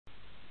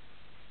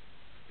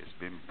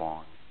been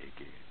born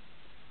again.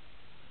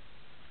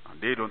 And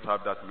they don't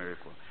have that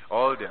miracle.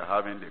 All they're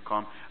having, they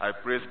come, I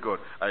praise God.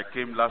 I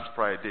came last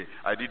Friday.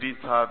 I didn't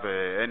have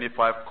any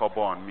 5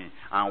 kobo on me.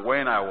 And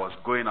when I was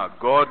going out,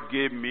 God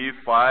gave me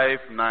 5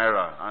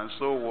 naira. And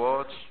so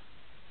what?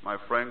 My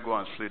friend, go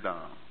and sit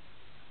down.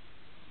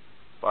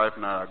 5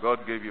 naira.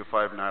 God gave you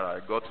 5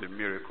 naira. I got a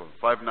miracle.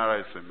 5 naira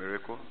is a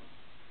miracle.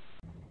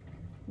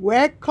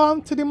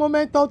 Welcome to the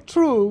moment of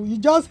truth. You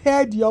just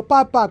heard your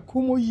Papa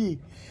Kumuyi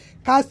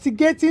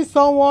castigating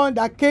someone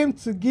that came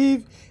to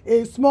give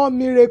a small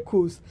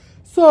miracles.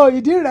 So he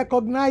didn't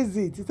recognize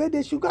it. He said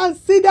they should go and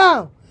sit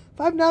down.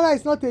 5 naira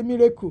is not a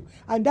miracle.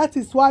 And that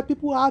is why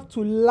people have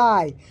to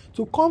lie,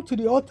 to come to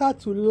the altar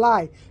to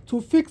lie,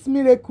 to fix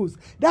miracles.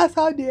 That's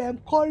how they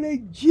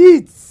encourage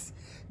it,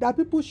 that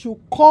people should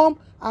come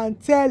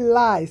and tell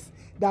lies,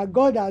 that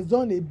God has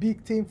done a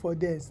big thing for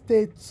them.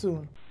 Stay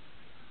tuned.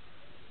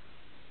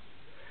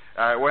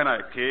 When I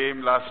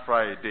came last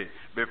Friday,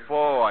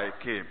 before I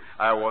came,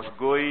 I was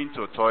going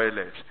to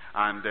toilet,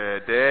 and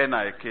then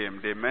I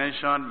came. They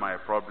mentioned my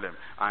problem,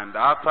 and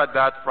after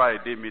that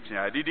Friday meeting,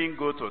 I didn't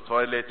go to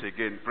toilet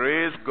again.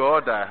 Praise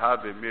God, I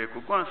have a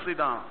miracle. Go and sit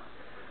down.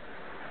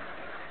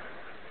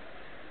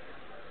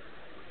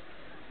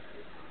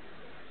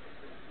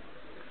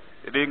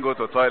 He didn't go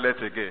to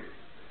toilet again.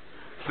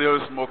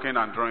 Still smoking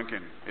and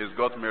drinking. He's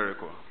got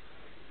miracle.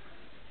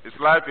 His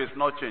life is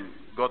not changed.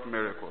 Got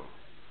miracle.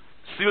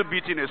 Still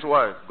beating his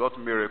wife, got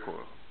miracle.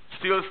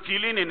 Still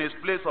stealing in his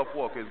place of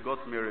work, he's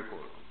got miracle.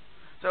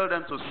 Tell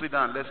them to sit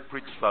down, let's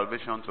preach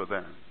salvation to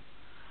them.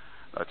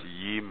 That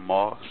ye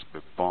must be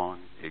born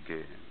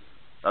again.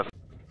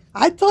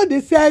 I thought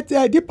they said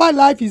Deeper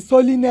Life is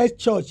Holiness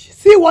Church.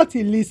 See what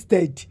he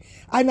listed.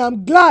 And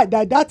I'm glad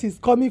that that is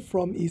coming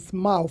from his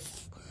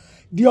mouth.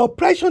 The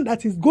oppression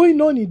that is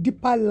going on in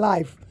Deeper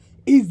Life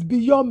is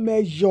beyond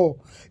measure.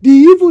 The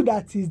evil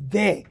that is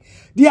there,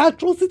 the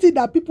atrocity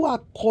that people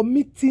are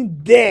committing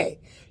there,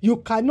 you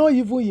cannot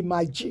even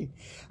imagine.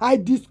 I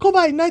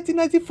discovered in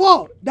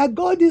 1994 that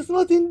God is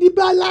not in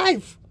Deeper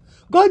Life.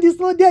 God is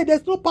not there.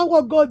 There's no power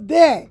of God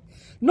there.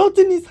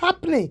 Nothing is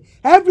happening.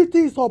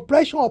 Everything is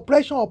oppression,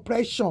 oppression,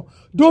 oppression.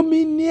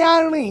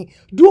 Domineering.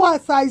 Do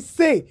as I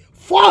say.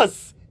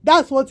 Force.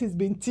 That's what he's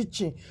been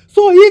teaching.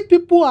 So if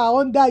people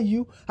are under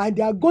you and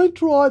they are going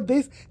through all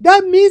this,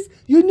 that means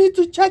you need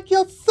to check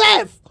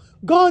yourself.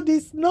 God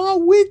is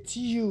not with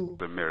you.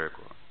 The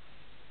miracle.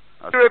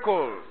 A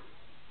miracle.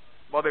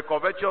 But the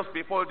covetous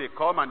people, they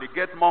come and they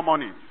get more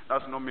money.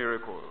 That's no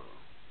miracle.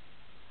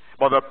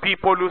 But the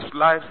people whose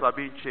lives are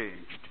being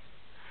changed,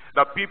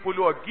 the people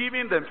who are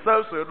giving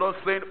themselves to the Lord,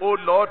 saying, oh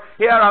Lord,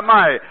 here am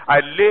I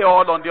lay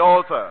all on the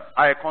altar.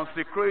 I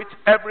consecrate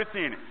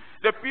everything.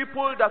 The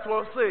people that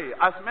will say,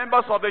 as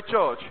members of the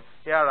church,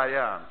 here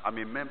I am. I'm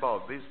a member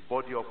of this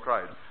body of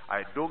Christ.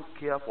 I don't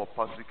care for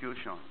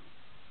persecution.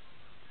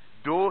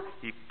 Though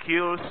he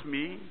kills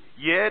me,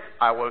 yet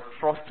I will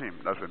trust him.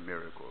 That's a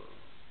miracle.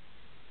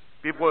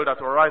 People that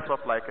will rise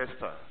up like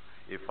Esther.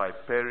 If I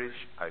perish,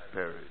 I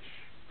perish.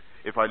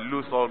 If I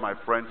lose all my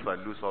friends, I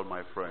lose all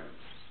my friends.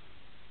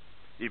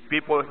 If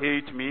people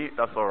hate me,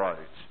 that's all right.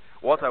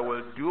 What I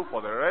will do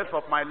for the rest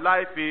of my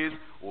life is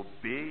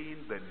obeying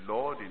the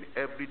Lord in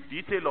every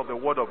detail of the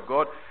word of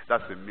God.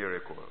 That's a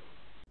miracle.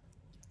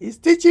 He's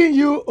teaching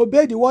you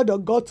obey the word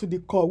of God to the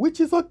core, which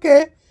is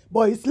okay,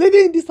 but he's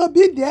living in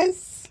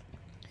disobedience.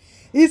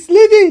 He's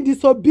living in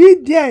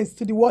disobedience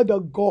to the word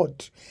of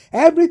God.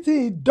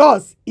 Everything he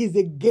does is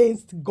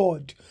against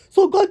God.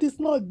 So God is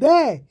not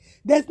there.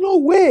 There's no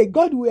way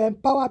God will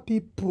empower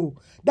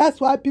people. That's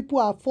why people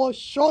are fall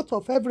short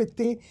of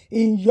everything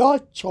in your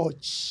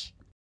church.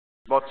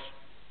 But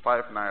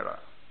 5 naira.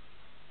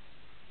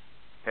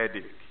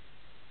 Headache.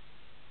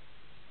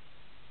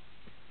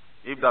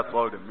 If that's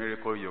all the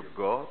miracle you've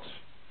got,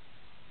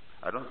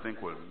 I don't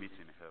think we'll meet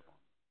in heaven.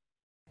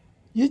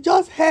 You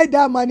just heard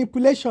that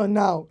manipulation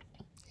now.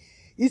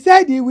 He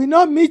said he will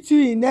not meet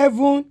you in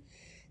heaven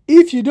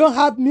if you don't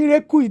have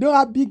miracle, you don't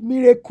have big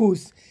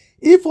miracles.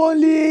 If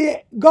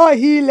only God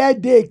healed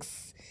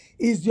headaches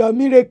is your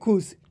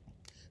miracles.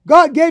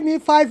 God gave me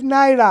 5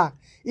 naira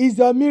is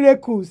your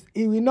miracles.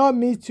 He will not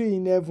meet you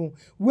in heaven.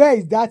 Where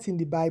is that in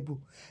the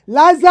Bible?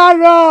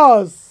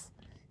 Lazarus,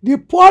 the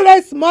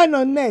poorest man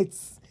on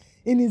earth,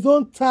 in his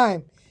own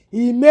time,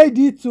 he made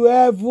it to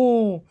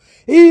heaven.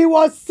 He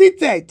was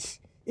seated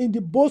in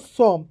the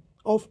bosom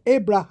of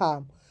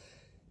Abraham.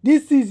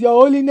 This is your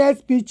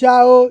holiness picture,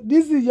 oh.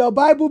 This is your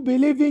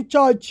Bible-believing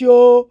church,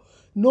 oh.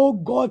 Know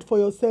God for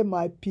yourself,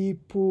 my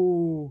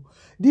people.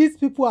 These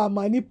people are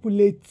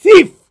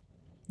manipulative.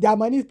 They are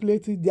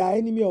manipulative. They are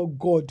enemy of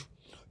God.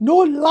 No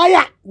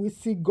liar will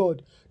see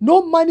God.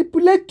 No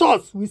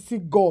manipulators will see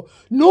God.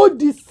 No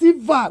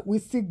deceiver will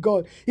see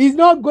God. He's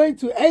not going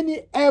to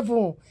any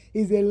heaven.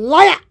 He's a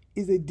liar.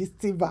 He's a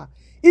deceiver.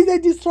 He's a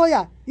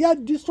destroyer. He has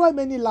destroyed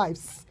many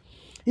lives.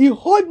 He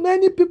held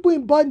many people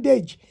in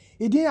bondage.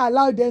 He didn't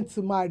allow them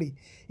to marry.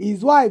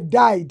 His wife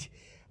died.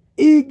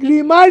 He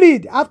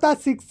remarried after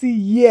 60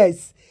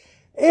 years.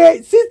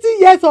 60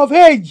 years of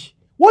age.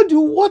 What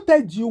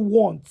else do you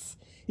want?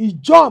 he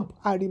jumped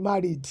and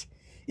remarried.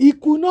 He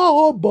could not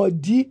hold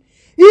body.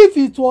 If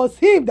it was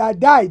him that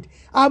died,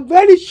 I'm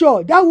very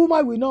sure that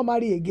woman will not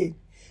marry again.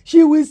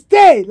 She will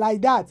stay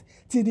like that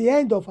till the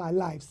end of her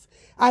lives.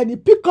 And he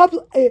pick up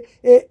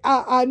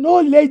an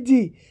old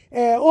lady,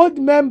 old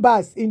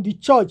members in the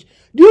church.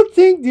 Do you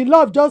think the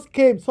love just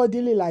came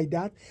suddenly like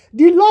that?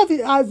 The love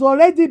has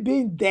already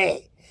been there.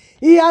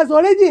 He has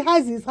already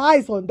has his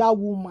eyes on that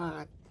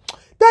woman.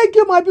 Thank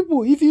you, my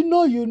people. If you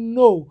know, you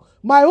know.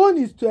 My own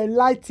is to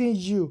enlighten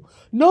you.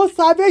 No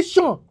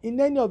salvation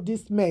in any of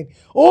these men.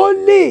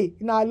 Only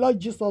in our Lord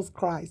Jesus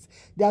Christ.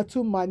 They are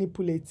too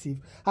manipulative.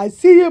 I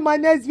see you in my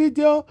next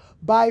video.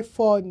 Bye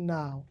for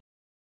now.